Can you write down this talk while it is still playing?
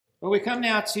Well, we come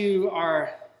now to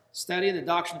our study of the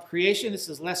doctrine of creation. This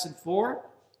is lesson 4.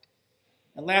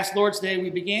 And last Lord's Day, we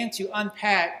began to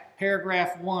unpack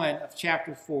paragraph 1 of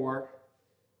chapter 4,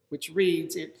 which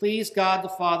reads, "It pleased God the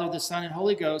Father, the Son, and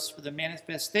Holy Ghost for the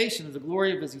manifestation of the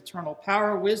glory of his eternal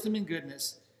power, wisdom, and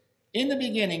goodness in the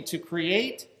beginning to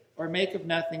create or make of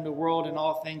nothing the world and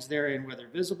all things therein, whether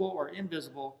visible or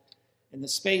invisible, in the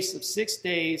space of 6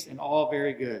 days, and all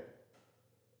very good."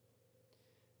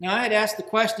 Now, I had asked the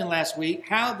question last week,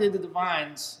 how did the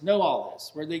divines know all this?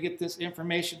 Where did they get this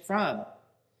information from?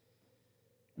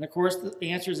 And of course, the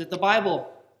answer is that the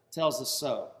Bible tells us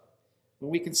so.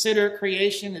 When we consider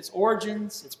creation, its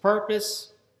origins, its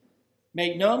purpose,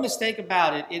 make no mistake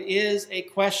about it, it is a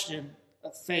question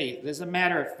of faith. It is a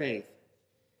matter of faith.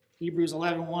 Hebrews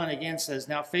 11:1 again says,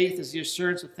 "Now faith is the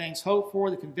assurance of things hoped for,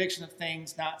 the conviction of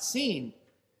things not seen.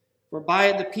 For by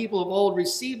it the people of old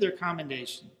received their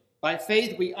commendation. By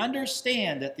faith we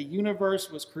understand that the universe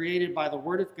was created by the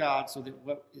word of God, so that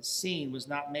what is seen was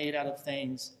not made out of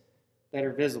things that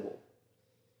are visible."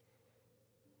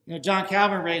 John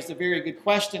Calvin raised a very good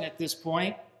question at this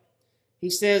point.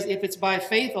 He says, if it's by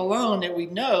faith alone that we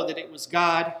know that it was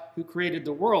God who created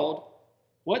the world,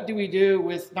 what do we do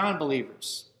with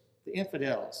non-believers, the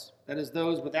infidels, that is,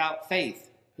 those without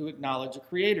faith who acknowledge a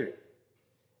creator?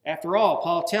 After all,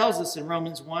 Paul tells us in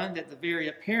Romans 1 that the very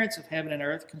appearance of heaven and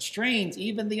earth constrains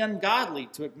even the ungodly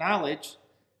to acknowledge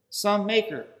some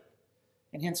maker.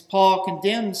 And hence Paul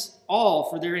condemns all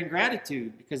for their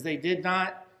ingratitude, because they did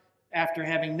not, after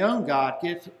having known God,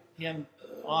 give him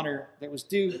honor that was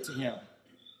due to him.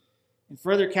 And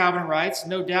further, Calvin writes,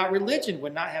 "No doubt religion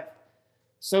would not have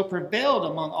so prevailed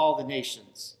among all the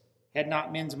nations, had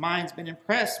not men's minds been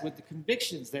impressed with the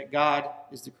convictions that God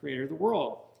is the creator of the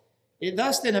world." It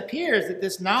thus then appears that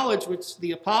this knowledge which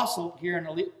the apostle here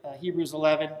in Hebrews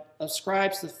 11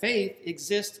 ascribes to faith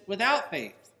exists without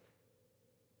faith.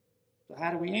 So how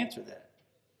do we answer that?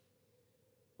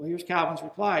 Well, here's Calvin's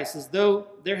reply. He says, though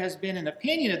there has been an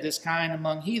opinion of this kind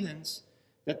among heathens,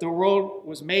 that the world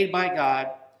was made by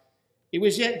God, it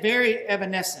was yet very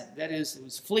evanescent. That is, it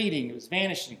was fleeting, it was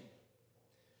vanishing.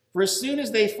 For as soon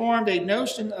as they formed a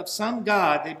notion of some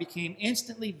God, they became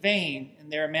instantly vain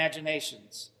in their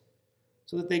imaginations,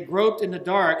 so that they groped in the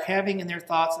dark, having in their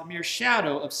thoughts a mere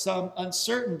shadow of some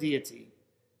uncertain deity,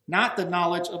 not the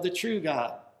knowledge of the true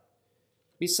God.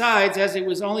 Besides, as it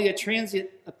was only a transient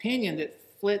opinion that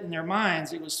flit in their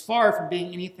minds, it was far from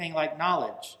being anything like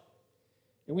knowledge.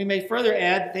 And we may further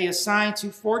add that they assigned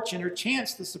to fortune or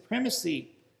chance the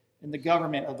supremacy in the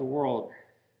government of the world,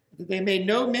 that they made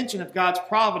no mention of God's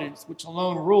providence, which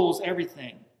alone rules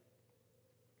everything.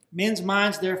 Men's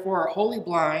minds, therefore, are wholly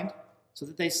blind, so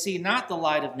that they see not the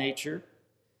light of nature,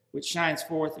 which shines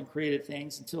forth in created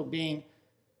things, until being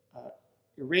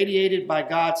irradiated by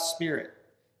God's Spirit,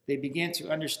 they begin to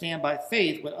understand by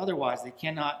faith what otherwise they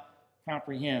cannot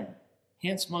comprehend.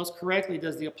 Hence, most correctly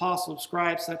does the apostle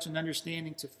ascribe such an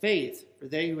understanding to faith, for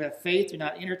they who have faith do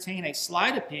not entertain a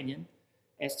slight opinion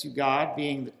as to God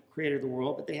being the creator of the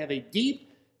world, but they have a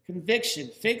deep conviction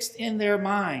fixed in their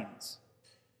minds,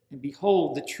 and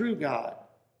behold the true God.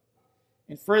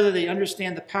 And further, they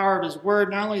understand the power of his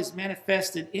word not only is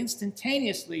manifested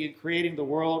instantaneously in creating the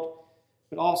world,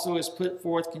 but also is put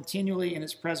forth continually in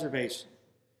its preservation.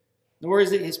 Nor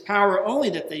is it his power only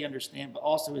that they understand, but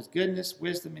also his goodness,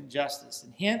 wisdom, and justice.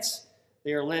 And hence,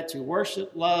 they are led to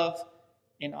worship, love,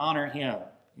 and honor him.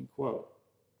 End quote.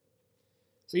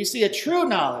 So you see, a true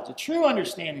knowledge, a true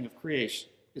understanding of creation,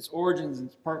 its origins and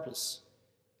its purpose,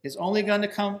 is only going to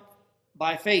come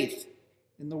by faith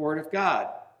in the word of God.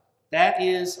 That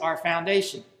is our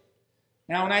foundation.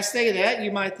 Now, when I say that, you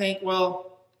might think,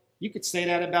 well, you could say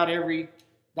that about every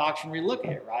doctrine we look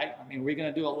at, right? I mean, we're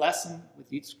going to do a lesson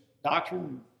with each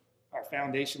doctrine. Our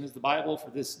foundation is the Bible for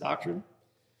this doctrine.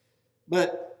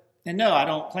 And no, I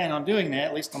don't plan on doing that,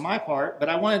 at least on my part. But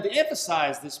I wanted to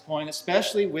emphasize this point,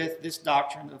 especially with this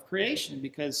doctrine of creation,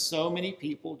 because so many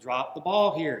people drop the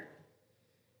ball here.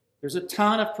 There's a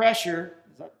ton of pressure,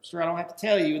 I'm sure I don't have to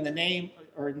tell you, in the name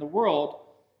or in the world,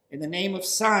 in the name of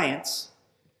science,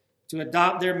 to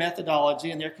adopt their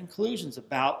methodology and their conclusions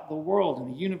about the world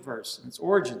and the universe and its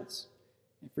origins.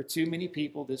 And for too many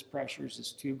people, this pressure is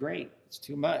just too great. It's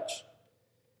too much.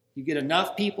 You get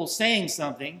enough people saying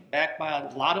something, backed by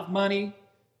a lot of money,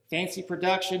 fancy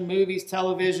production, movies,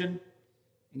 television,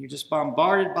 and you're just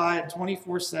bombarded by it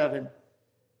 24/7.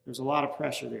 There's a lot of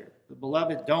pressure there. But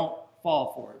beloved, don't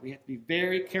fall for it. We have to be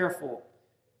very careful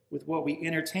with what we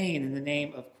entertain in the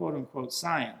name of quote-unquote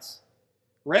science,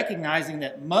 recognizing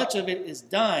that much of it is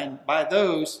done by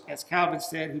those, as Calvin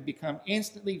said, who become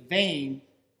instantly vain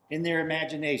in their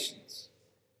imaginations.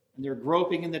 and they're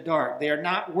groping in the dark. They are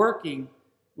not working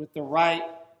with the right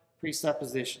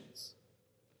presuppositions.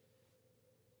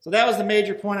 So that was the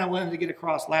major point I wanted to get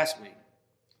across last week.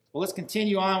 Well, let's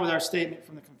continue on with our statement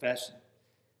from the confession.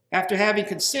 After having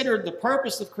considered the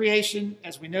purpose of creation,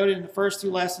 as we noted in the first 2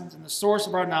 lessons, and the source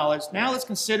of our knowledge, now let's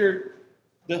consider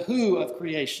the who of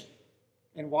creation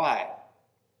and why.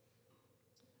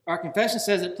 Our confession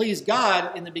says it pleased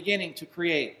God in the beginning to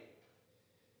create.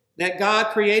 That God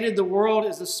created the world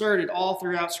is asserted all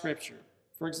throughout Scripture.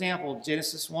 For example,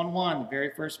 Genesis 1:1, the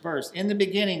very first verse. In the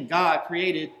beginning, God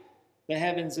created the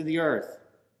heavens and the earth.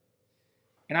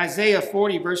 In Isaiah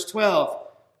 40, verse 12,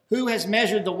 who has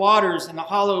measured the waters in the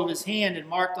hollow of his hand and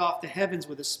marked off the heavens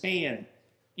with a span,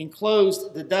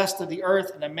 enclosed the dust of the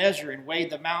earth in a measure, and weighed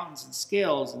the mountains in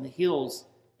scales and the hills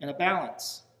in a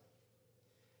balance?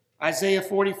 Isaiah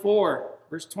 44,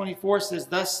 verse 24 says,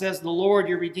 thus says the Lord,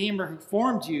 your Redeemer, who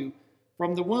formed you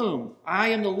from the womb. I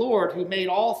am the Lord who made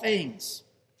all things,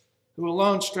 who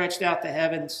alone stretched out the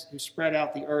heavens, who spread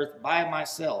out the earth by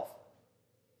myself.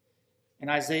 In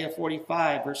Isaiah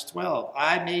 45, verse 12,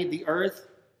 I made the earth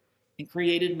and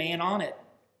created man on it.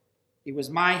 It was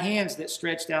my hands that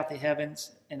stretched out the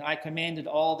heavens, and I commanded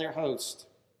all their host.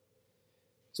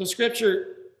 So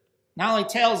Scripture not only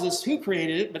tells us who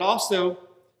created it, but also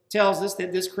tells us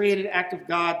that this created act of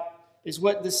God is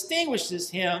what distinguishes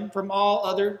him from all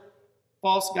other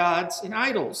false gods and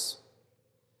idols.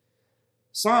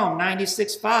 Psalm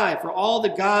 96:5, for all the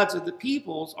gods of the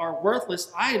peoples are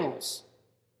worthless idols,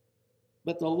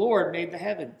 but the Lord made the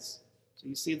heavens. So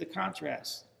you see the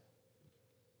contrast.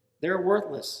 They're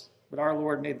worthless, but our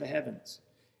Lord made the heavens.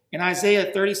 In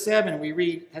Isaiah 37, we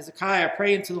read Hezekiah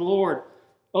praying to the Lord,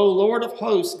 O Lord of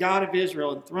hosts, God of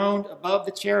Israel, enthroned above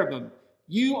the cherubim,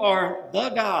 you are the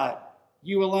God,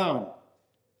 you alone,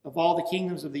 of all the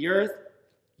kingdoms of the earth.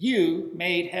 You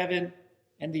made heaven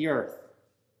and the earth.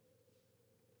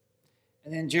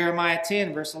 And then Jeremiah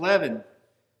 10, verse 11,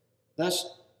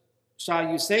 thus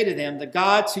shall you say to them, the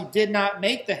gods who did not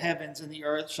make the heavens and the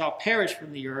earth shall perish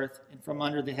from the earth and from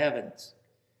under the heavens.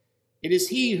 It is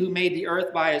he who made the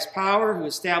earth by his power, who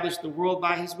established the world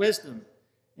by his wisdom,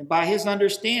 and by his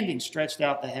understanding stretched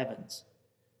out the heavens.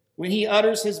 When he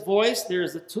utters his voice, there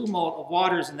is a tumult of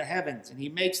waters in the heavens, and he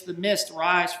makes the mist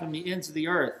rise from the ends of the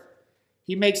earth.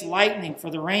 He makes lightning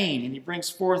for the rain, and he brings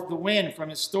forth the wind from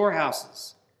his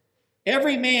storehouses.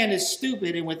 Every man is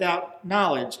stupid and without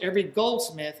knowledge. Every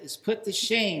goldsmith is put to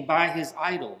shame by his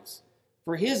idols.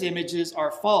 For his images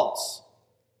are false,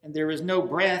 and there is no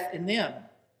breath in them.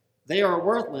 They are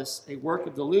worthless, a work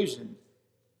of delusion,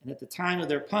 and at the time of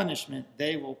their punishment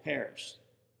they will perish.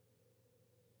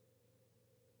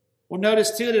 Well,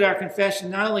 notice too that our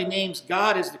confession not only names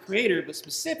God as the creator, but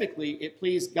specifically it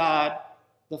pleased God,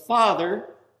 the Father,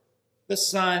 the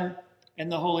Son,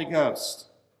 and the Holy Ghost.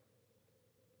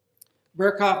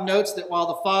 Berkhoff notes that while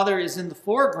the Father is in the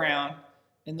foreground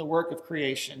in the work of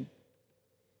creation,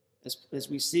 as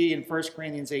we see in 1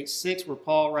 Corinthians 8:6, where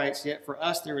Paul writes, yet for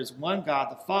us there is one God,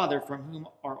 the Father, from whom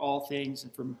are all things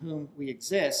and from whom we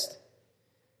exist.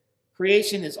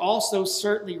 Creation is also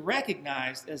certainly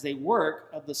recognized as a work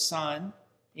of the Son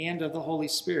and of the Holy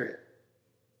Spirit.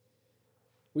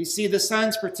 We see the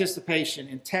Son's participation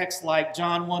in texts like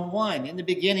John 1:1. In the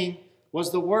beginning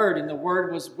was the Word, and the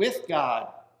Word was with God,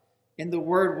 and the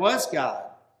Word was God.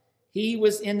 He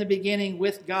was in the beginning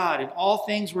with God, and all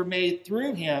things were made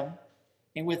through him,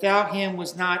 and without him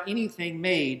was not anything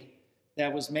made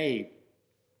that was made.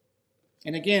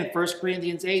 And again, 1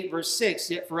 Corinthians 8, verse 6,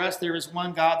 yet for us there is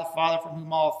one God, the Father, from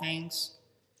whom are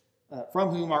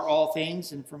all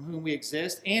things, and from whom we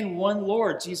exist, and one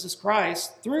Lord, Jesus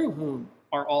Christ, through whom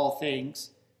are all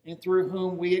things, and through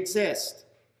whom we exist.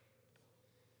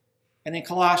 And in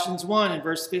Colossians 1 and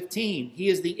verse 15, he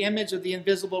is the image of the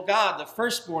invisible God, the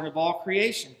firstborn of all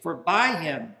creation. For by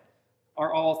him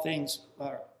all things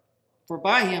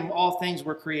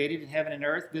were created in heaven and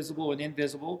earth, visible and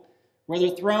invisible, whether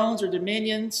thrones or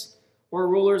dominions or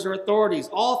rulers or authorities.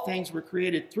 All things were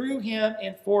created through him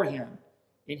and for him.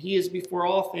 And he is before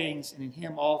all things, and in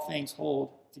him all things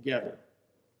hold together.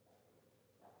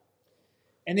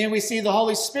 And then we see the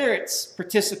Holy Spirit's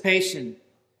participation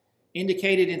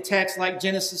indicated in texts like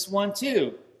Genesis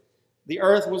 1:2. The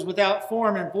earth was without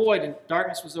form and void, and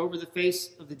darkness was over the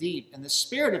face of the deep. And the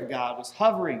Spirit of God was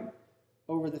hovering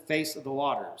over the face of the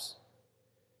waters.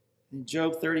 In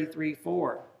Job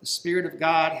 33:4, the Spirit of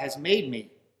God has made me,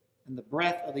 and the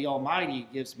breath of the Almighty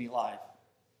gives me life.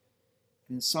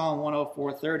 And in Psalm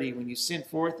 104:30, when you send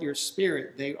forth your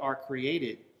Spirit, they are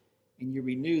created, and you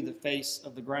renew the face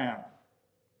of the ground.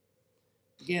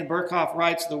 Again, Berkhoff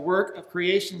writes, the work of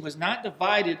creation was not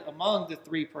divided among the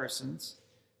three persons,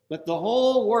 but the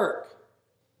whole work,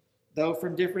 though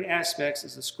from different aspects,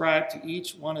 is ascribed to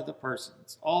each one of the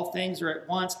persons. All things are at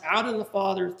once out of the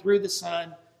Father, through the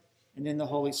Son, and in the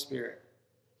Holy Spirit.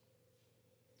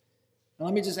 Now,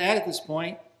 let me just add at this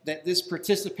point that this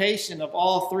participation of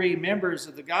all three members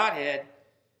of the Godhead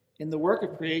in the work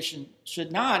of creation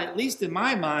should not, at least in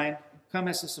my mind, come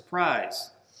as a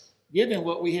surprise, given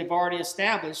what we have already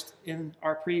established in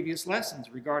our previous lessons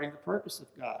regarding the purpose of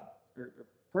God, or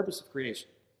purpose of creation.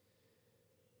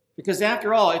 Because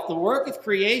after all, if the work of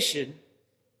creation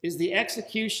is the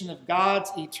execution of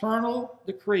God's eternal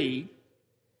decree,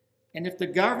 and if the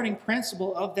governing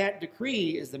principle of that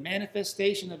decree is the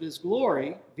manifestation of his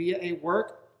glory via a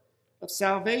work of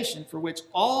salvation for which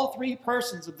all three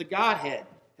persons of the Godhead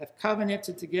have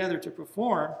covenanted together to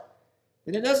perform,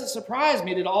 then it doesn't surprise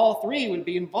me that all three would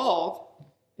be involved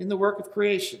in the work of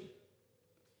creation.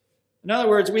 In other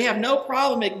words, we have no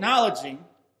problem acknowledging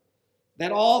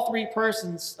that all three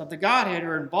persons of the Godhead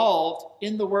are involved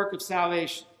in the work of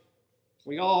salvation.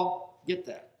 We all get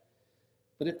that.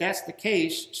 But if that's the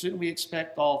case, shouldn't we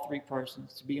expect all three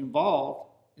persons to be involved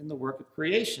in the work of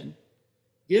creation,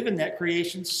 given that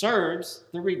creation serves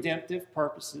the redemptive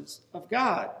purposes of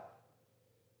God?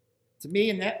 To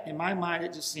me, in my mind,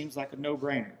 it just seems like a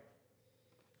no-brainer.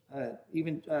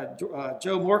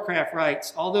 Joe Morecraft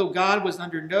writes, although God was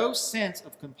under no sense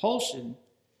of compulsion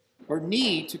or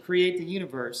need to create the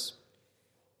universe,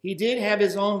 he did have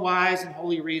his own wise and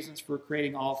holy reasons for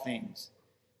creating all things.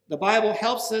 The Bible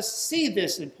helps us see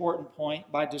this important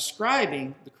point by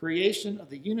describing the creation of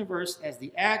the universe as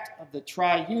the act of the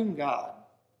triune God,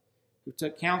 who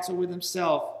took counsel with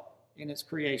himself in its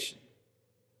creation.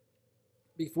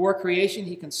 Before creation,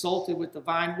 he consulted with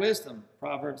divine wisdom,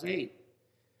 Proverbs 8,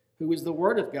 who is the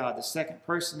Word of God, the second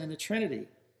person in the Trinity.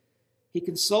 He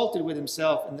consulted with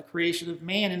himself in the creation of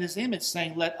man in his image,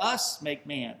 saying, let us make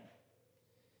man.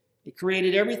 He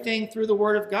created everything through the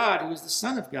Word of God, who is the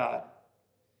Son of God.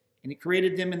 And he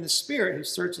created them in the Spirit, who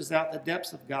searches out the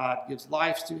depths of God, gives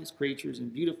life to his creatures,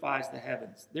 and beautifies the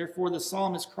heavens. Therefore the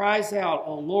psalmist cries out,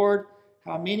 O Lord,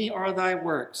 how many are thy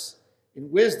works? In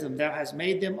wisdom thou hast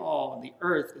made them all, and the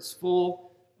earth is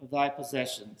full of thy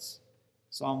possessions.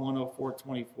 Psalm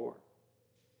 104:24.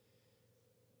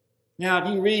 Now,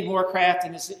 if you read Morecraft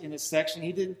in this section,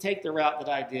 he didn't take the route that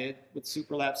I did with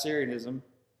supralapsarianism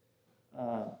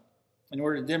in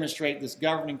order to demonstrate this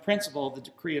governing principle of the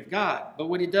decree of God. But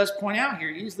what he does point out here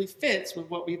easily fits with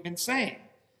what we've been saying.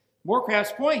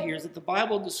 Morecraft's point here is that the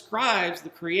Bible describes the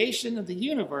creation of the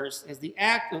universe as the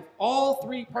act of all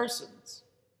three persons.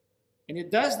 And it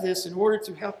does this in order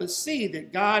to help us see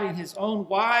that God, in his own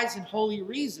wise and holy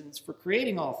reasons for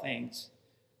creating all things,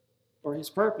 or his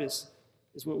purpose,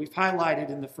 is what we've highlighted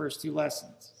in the first two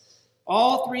lessons.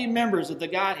 All three members of the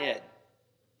Godhead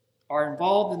are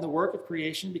involved in the work of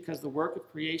creation because the work of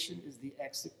creation is the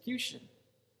execution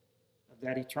of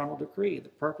that eternal decree, the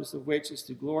purpose of which is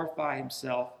to glorify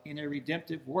himself in a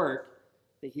redemptive work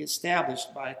that he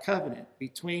established by a covenant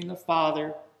between the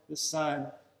Father, the Son,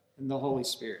 and the Holy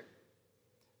Spirit.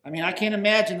 I mean, I can't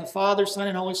imagine the Father, Son,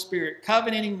 and Holy Spirit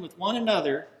covenanting with one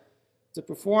another to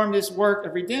perform this work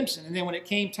of redemption. And then when it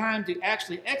came time to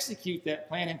actually execute that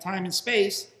plan in time and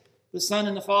space, the Son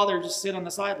and the Father just sit on the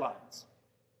sidelines.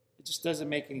 It just doesn't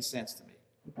make any sense to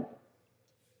me.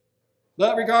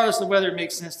 But regardless of whether it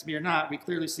makes sense to me or not, we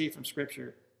clearly see from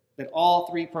Scripture that all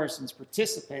three persons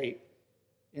participate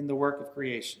in the work of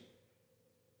creation.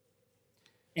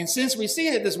 And since we see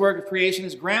that this work of creation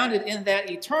is grounded in that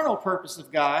eternal purpose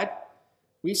of God,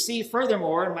 we see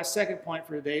furthermore, and my second point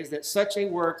for today is that such a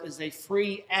work is a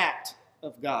free act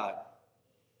of God.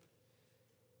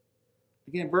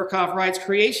 Again, Berkhoff writes,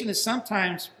 creation is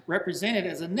sometimes represented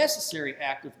as a necessary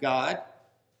act of God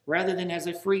rather than as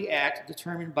a free act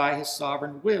determined by his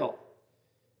sovereign will.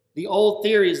 The old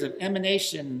theories of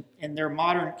emanation and their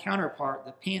modern counterpart,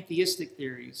 the pantheistic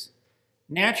theories,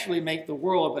 naturally make the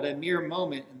world but a mere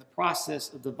moment in the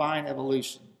process of divine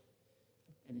evolution.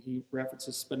 And he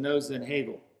references Spinoza and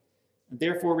Hegel. And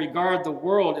therefore regard the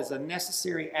world as a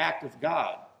necessary act of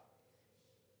God.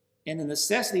 And the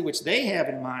necessity which they have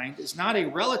in mind is not a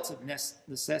relative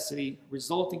necessity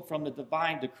resulting from the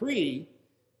divine decree,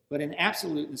 but an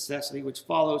absolute necessity which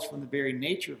follows from the very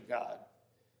nature of God,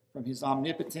 from his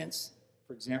omnipotence,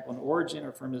 for example, in origin,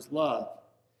 or from his love.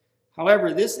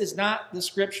 However, this is not the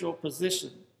scriptural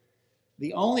position.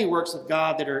 The only works of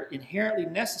God that are inherently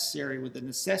necessary with the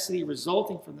necessity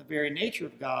resulting from the very nature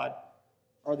of God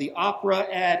are the opera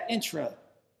ad intra,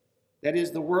 that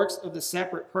is, the works of the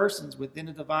separate persons within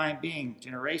the divine being,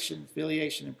 generation,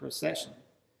 filiation, and procession.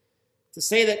 To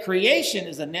say that creation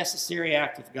is a necessary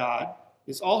act of God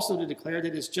is also to declare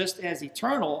that it's just as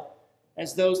eternal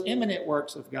as those immanent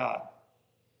works of God.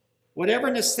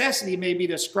 Whatever necessity may be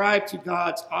ascribed to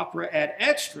God's opera ad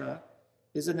extra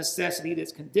is a necessity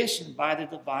that's conditioned by the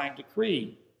divine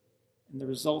decree and the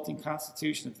resulting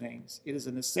constitution of things. It is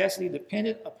a necessity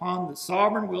dependent upon the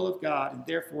sovereign will of God, and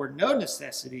therefore no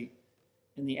necessity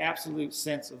in the absolute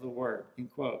sense of the word,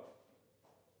 end quote.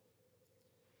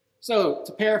 So,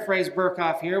 to paraphrase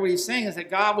Berkhoff here, what he's saying is that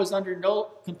God was under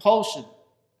no compulsion,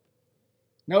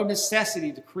 no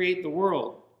necessity to create the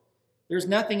world. There's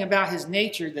nothing about his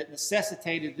nature that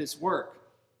necessitated this work,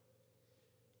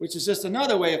 which is just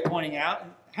another way of pointing out,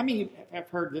 how many have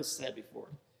heard this said before?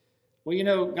 Well, you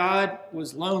know, God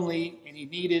was lonely and he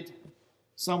needed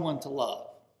someone to love.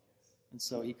 And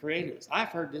so he created us. I've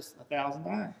heard this 1,000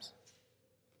 times.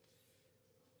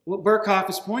 What Berkhoff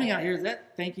is pointing out here is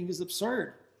that thinking is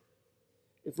absurd.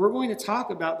 If we're going to talk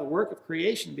about the work of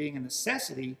creation being a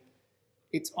necessity,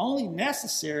 it's only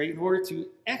necessary in order to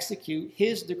execute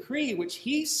his decree, which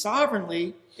he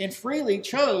sovereignly and freely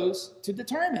chose to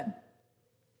determine.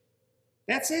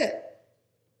 That's it.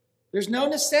 There's no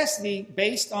necessity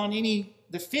based on any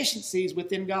deficiencies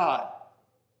within God,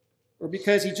 or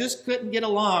because he just couldn't get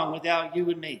along without you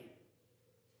and me.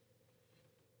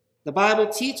 The Bible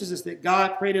teaches us that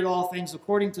God created all things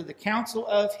according to the counsel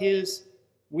of his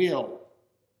will.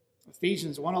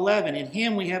 Ephesians 1:11, in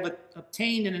him we have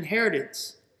obtained an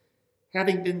inheritance,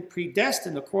 having been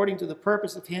predestined according to the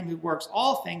purpose of him who works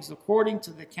all things according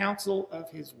to the counsel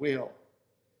of his will.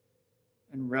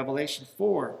 And Revelation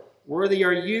 4, worthy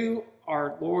are you,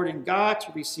 our Lord and God,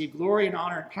 to receive glory and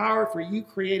honor and power, for you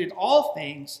created all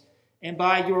things, and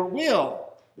by your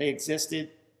will they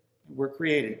existed and were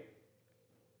created.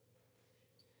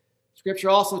 Scripture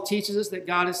also teaches us that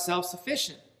God is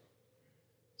self-sufficient.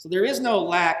 So there is no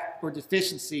lack or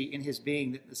deficiency in his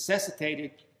being that necessitated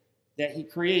that he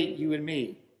create you and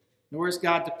me, nor is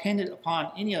God dependent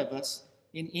upon any of us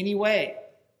in any way.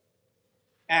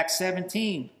 Acts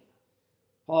 17,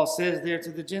 Paul says there to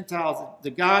the Gentiles,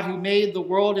 the God who made the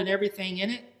world and everything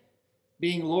in it,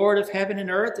 being Lord of heaven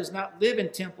and earth, does not live in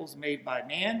temples made by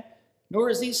man, nor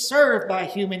is he served by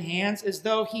human hands as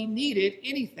though he needed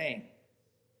anything,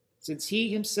 since he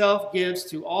himself gives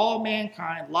to all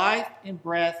mankind life and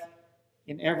breath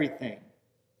in everything.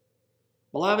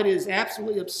 Beloved, it is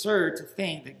absolutely absurd to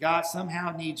think that God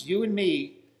somehow needs you and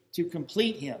me to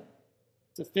complete him,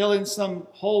 to fill in some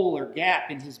hole or gap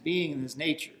in his being and his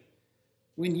nature,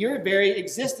 when your very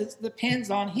existence depends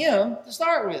on him to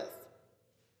start with.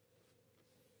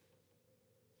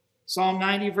 Psalm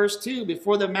 90, verse 2,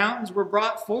 before the mountains were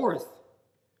brought forth,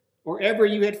 or ever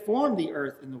you had formed the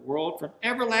earth and the world, from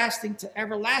everlasting to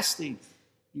everlasting,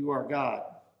 you are God.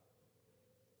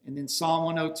 And then Psalm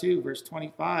 102, verse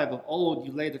 25, of old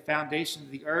you laid the foundation of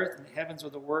the earth, and the heavens are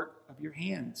the work of your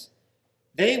hands.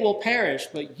 They will perish,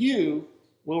 but you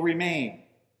will remain.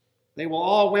 They will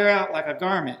all wear out like a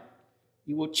garment.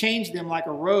 You will change them like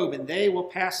a robe, and they will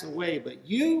pass away. But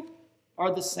you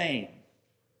are the same,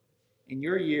 and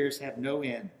your years have no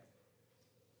end.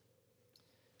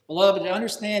 Beloved, to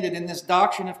understand that in this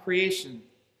doctrine of creation,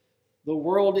 the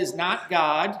world is not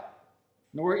God,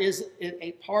 nor is it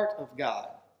a part of God.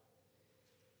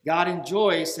 God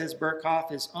enjoys, says Berkhoff,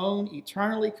 his own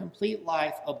eternally complete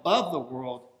life above the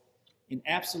world in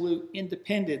absolute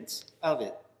independence of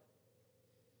it.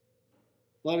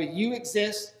 Beloved, you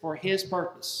exist for his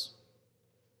purpose,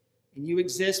 and you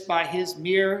exist by his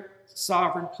mere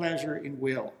sovereign pleasure and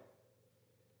will.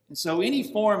 And so any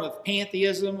form of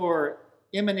pantheism or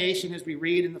emanation, as we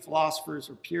read in the philosophers,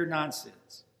 are pure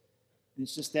nonsense. And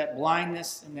it's just that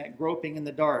blindness and that groping in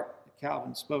the dark that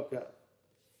Calvin spoke of.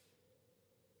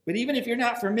 But even if you're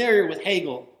not familiar with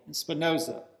Hegel and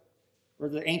Spinoza or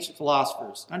the ancient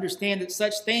philosophers, understand that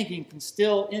such thinking can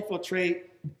still infiltrate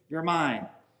your mind.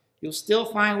 You'll still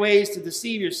find ways to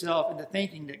deceive yourself into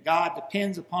thinking that God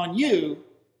depends upon you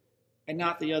and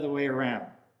not the other way around.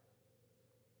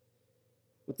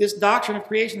 What this doctrine of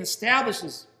creation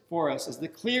establishes for us is the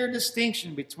clear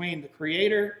distinction between the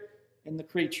creator and the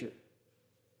creature.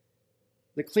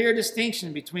 The clear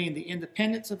distinction between the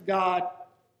independence of God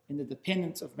and the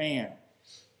dependence of man,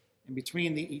 and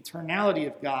between the eternality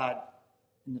of God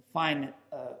and the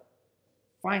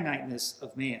finiteness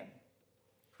of man.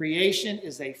 Creation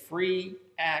is a free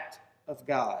act of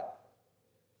God,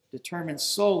 determined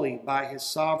solely by his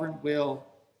sovereign will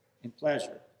and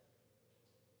pleasure.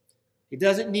 He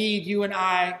doesn't need you and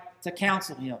I to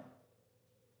counsel him.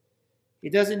 He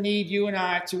doesn't need you and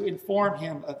I to inform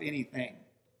him of anything.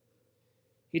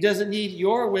 He doesn't need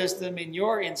your wisdom and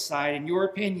your insight and your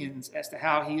opinions as to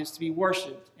how he is to be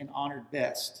worshiped and honored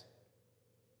best.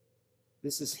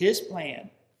 This is his plan,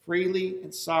 freely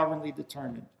and sovereignly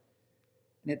determined.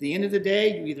 And at the end of the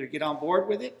day, you either get on board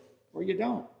with it or you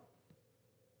don't.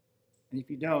 And if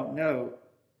you don't, know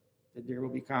that there will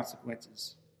be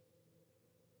consequences.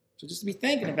 So just to be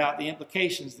thinking about the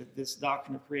implications that this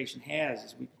doctrine of creation has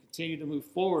as we continue to move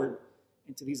forward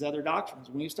into these other doctrines.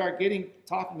 When you start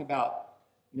talking about,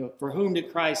 for whom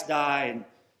did Christ die,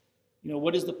 and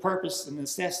what is the purpose and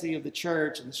necessity of the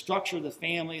church, and the structure of the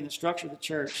family and the structure of the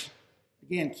church.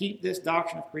 Again, keep this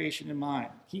doctrine of creation in mind.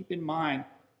 Keep in mind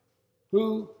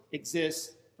who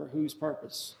exists for whose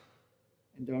purpose,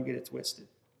 and don't get it twisted.